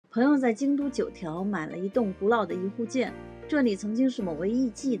朋友在京都9条买了一栋古老的一户建，这里曾经是某位艺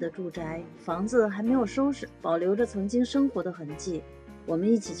妓的住宅，房子还没有收拾，保留着曾经生活的痕迹。我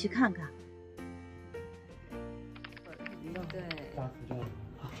们一起去看看。对，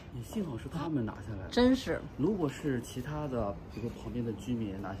也幸好是他们拿下来，真是。如果是其他的，比如旁边的居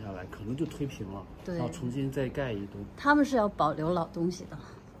民拿下来，可能就推平了，对，然后重新再盖一栋。他们是要保留老东西的，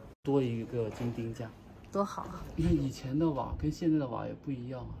多一个京町家，多好啊！你看以前的瓦跟现在的瓦也不一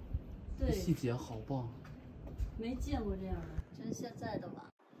样啊，对，细节好棒。没见过这样的，真是现在的瓦，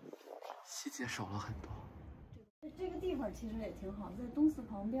细节少了很多。这个地方其实也挺好，在东寺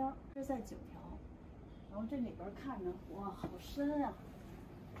旁边，这在9条，然后这里边看着，哇，好深啊，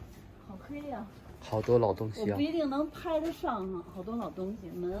好黑呀、好多老东西啊！我不一定能拍得上啊，好多老东西，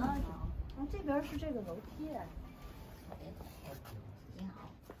门啊啥。然后这边是这个楼梯，你好，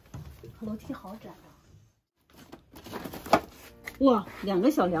楼梯好窄啊！哇，2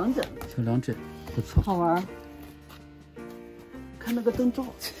个小凉枕，小凉枕，不错，好玩。看那个灯罩，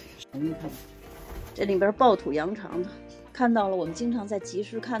我给你看。这里边爆土扬长的，看到了我们经常在集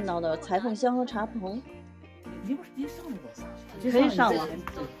市看到的裁缝箱和茶棚。你不是直接上了吗？可以上了，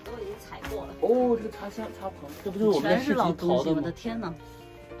都已经踩过了。哦，这个茶箱、茶棚，这不就是我们全是老东西，的我的天哪！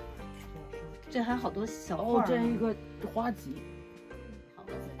这还好多小画，这样一个花集。我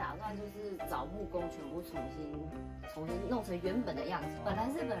们是打算就是找木工全部重新弄成原本的样子。本来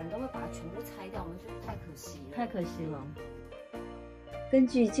日本人都会把它全部拆掉，我们觉得太可惜了。太可惜了。根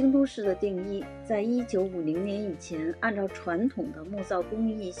据京都市的定义，在1950年以前，按照传统的木造工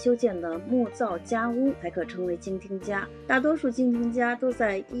艺修建的木造家屋才可称为京町家。大多数京町家都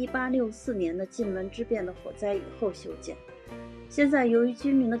在1864年的近闻之变的火灾以后修建。现在由于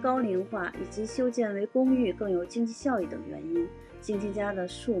居民的高龄化以及修建为公寓更有经济效益等原因，京町家的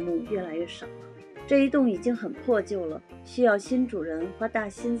数目越来越少了。这一栋已经很破旧了，需要新主人花大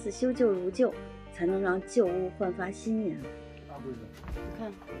心思修旧如旧，才能让旧屋焕发新颜。柜子，你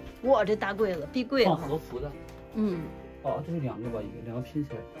看，哇，这大柜子壁柜放和服的。嗯，哦，这是2个吧，2个拼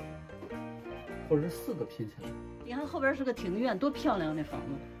起来，或者是4个拼起来。你看后边是个庭院，多漂亮这房子！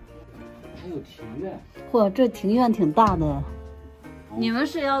还有庭院。嚯，这庭院挺大的。你们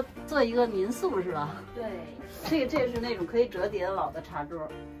是要做一个民宿是吧？对，这是那种可以折叠的老的茶桌。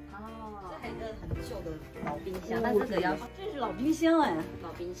哦，这还有一个很旧的老冰箱，但这个要这是老冰箱哎，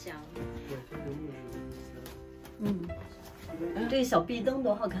老冰箱。对，这是木质的。嗯。这小壁灯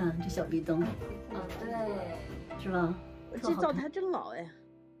多好看，这小壁灯，对，是吧？这灶台真老哎，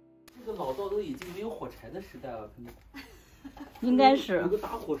这个老灶都已经没有火柴的时代了，可能应该是有个打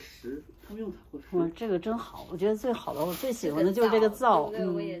火石，他们用打火石。哇，这个真好，我觉得最好的，我最喜欢的就是这个灶。对，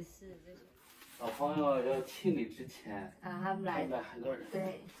我也是。老朋友要清理之前啊，他们来很多人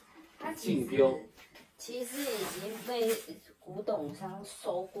对，他竞标，其实已经被古董商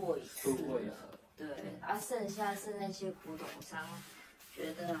收过一次。对，剩下是那些古董商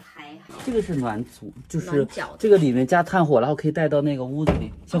觉得还好。这个是暖组，就是这个里面加炭火，然后可以带到那个屋子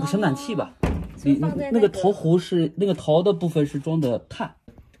里，像个小暖气吧。那个陶壶是那个陶的部分是装的炭，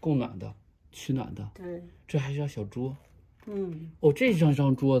供暖的、取暖的。对，这还是要小桌。嗯，哦，这是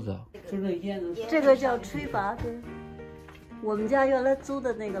张桌子，就是那个烟的。这个叫吹拔，对。我们家原来租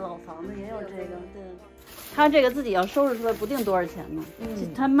的那个老房子也有这个，对。他这个自己要收拾出来，不定多少钱呢。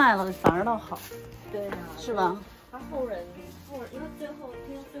他卖了反而倒好。对啊，是吧？他后人，因为听说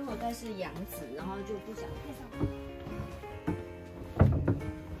最后再是养子，然后就不想配上。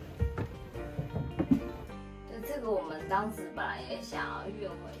对，这个我们当时本来也想要运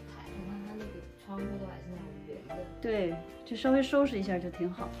回台，你看它那个窗户都还是那种圆的。对，就稍微收拾一下就挺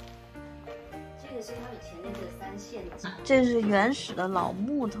好。这个是他以前那个3线机。这是原始的老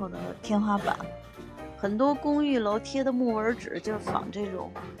木头的天花板。很多公寓楼贴的木纹纸就是仿这种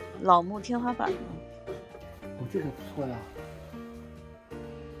老木天花板的。哦，这个不错呀！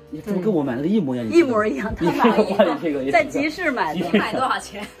你怎么跟我买的一模一样？一模一样，他买的这个在集市买的。你买多少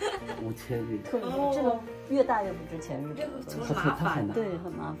钱？5000日。这个越大越不值钱，是吧？这个麻烦，对，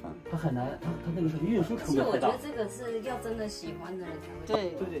很麻烦。它很难，它那个是运输成本太大。其实我觉得这个是要真的喜欢的人才会。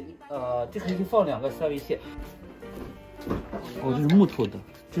对，这可以放2个3味线。哦，这是木头的，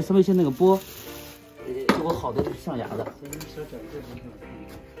这3味线那个拨。做过好的就是象牙的，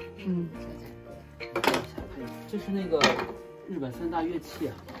嗯，这是那个日本3大乐器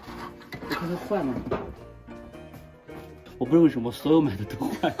啊，我看它坏了吗？我不知道为什么所有买的都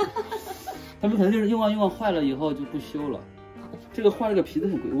坏了，他们可能就是用完坏了以后就不修了。这个换了个皮子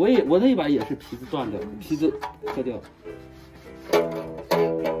很贵，我那一把也是皮子断掉，皮子割掉。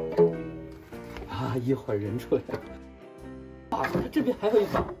啊，一会儿人出来了。啊，这边还有一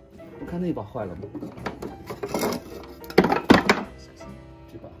把。我看那把坏了吗？小心，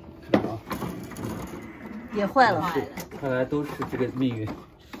这把也坏了。看来都是这个命运。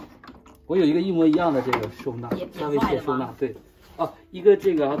我有一个一模一样的这个收纳，三位线收纳，对。哦，一个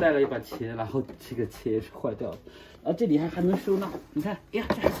这个，然后带了一把琴，然后这个琴也是坏掉了。啊，这里还能收纳，你看，哎呀，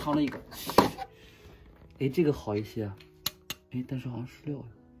这还藏了一个。哎，这个好一些啊。哎，但是好像是6呀。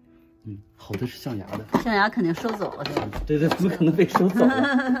好的是象牙的。象牙肯定收走了，对对，怎么可能被收走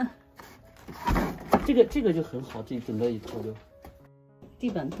了？这个就很好，这整个一套就。地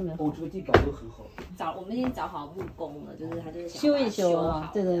板特别好。哦，这个地板都很好。我们已经找好木工了，就是他就是想修一修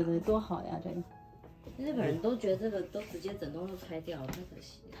啊。对对对，多好呀，这个。日本人都觉得这个都直接整栋都拆掉了，太可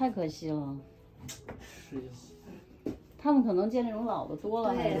惜。太可惜了。是呀。他们可能见这种老的多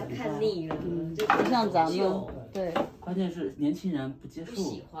了，对，看腻了，就不像咱们。对。关键是年轻人不接受。不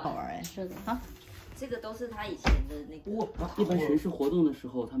喜欢。好玩哎，是的。啊。这个都是他以前的那个。一般神事活动的时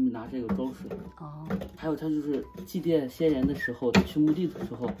候，他们拿这个装水。哦。还有他就是祭奠先人的时候，他去墓地的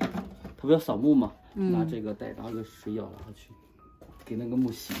时候，他不要扫墓嘛，拿这个带，然后一个水舀，然后去给那个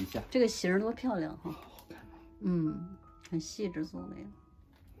墓洗一下。这个形多漂亮哈！好看。很细致做的呀。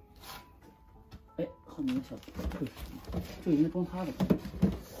哎，后面有小这是什么？这个应该装他的。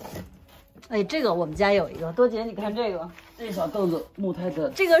哎，这个我们家有一个，多姐，你看这个，这小凳子木胎的。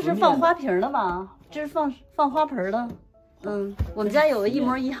这个是放花瓶的吧？这是放花盆的。我们家有个一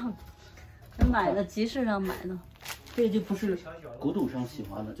模一样的，买的集市上买的。这就不是古董商喜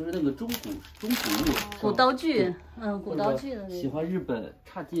欢的，就是那个中古物、古道具，古道具的。喜欢日本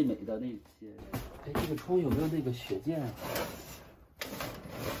侘寂美的那些。哎，这个窗有没有那个雪见啊？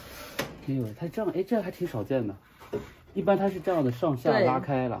没有，它这样，哎，这还挺少见的。一般它是这样的，上下拉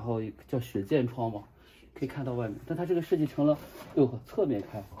开，然后叫雪见窗嘛，可以看到外面。但它这个设计成了，侧面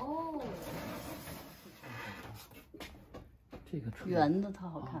开。哦。这个圆的特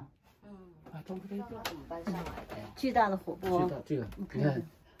好看。装出这个搬上来的巨大的火锅。这个你看，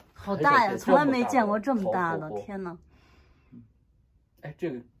好大呀！从来没见过这么大的，天哪！哎，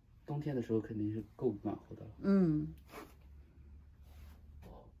这个冬天的时候肯定是够暖和的。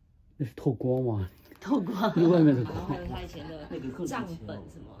那是透光吗？透光。外面的。然后还有他以前的账本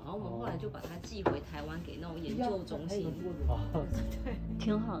什么，然后我们后来就把它寄回台湾给那种研究中心。对，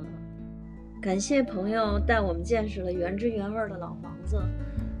挺好的。感谢朋友带我们见识了原汁原味的老房子。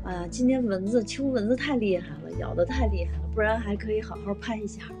今天秋蚊子太厉害了，咬得太厉害了，不然还可以好好拍一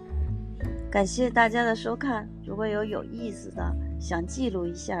下。感谢大家的收看，如果有意思的想记录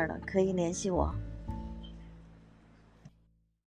一下的，可以联系我。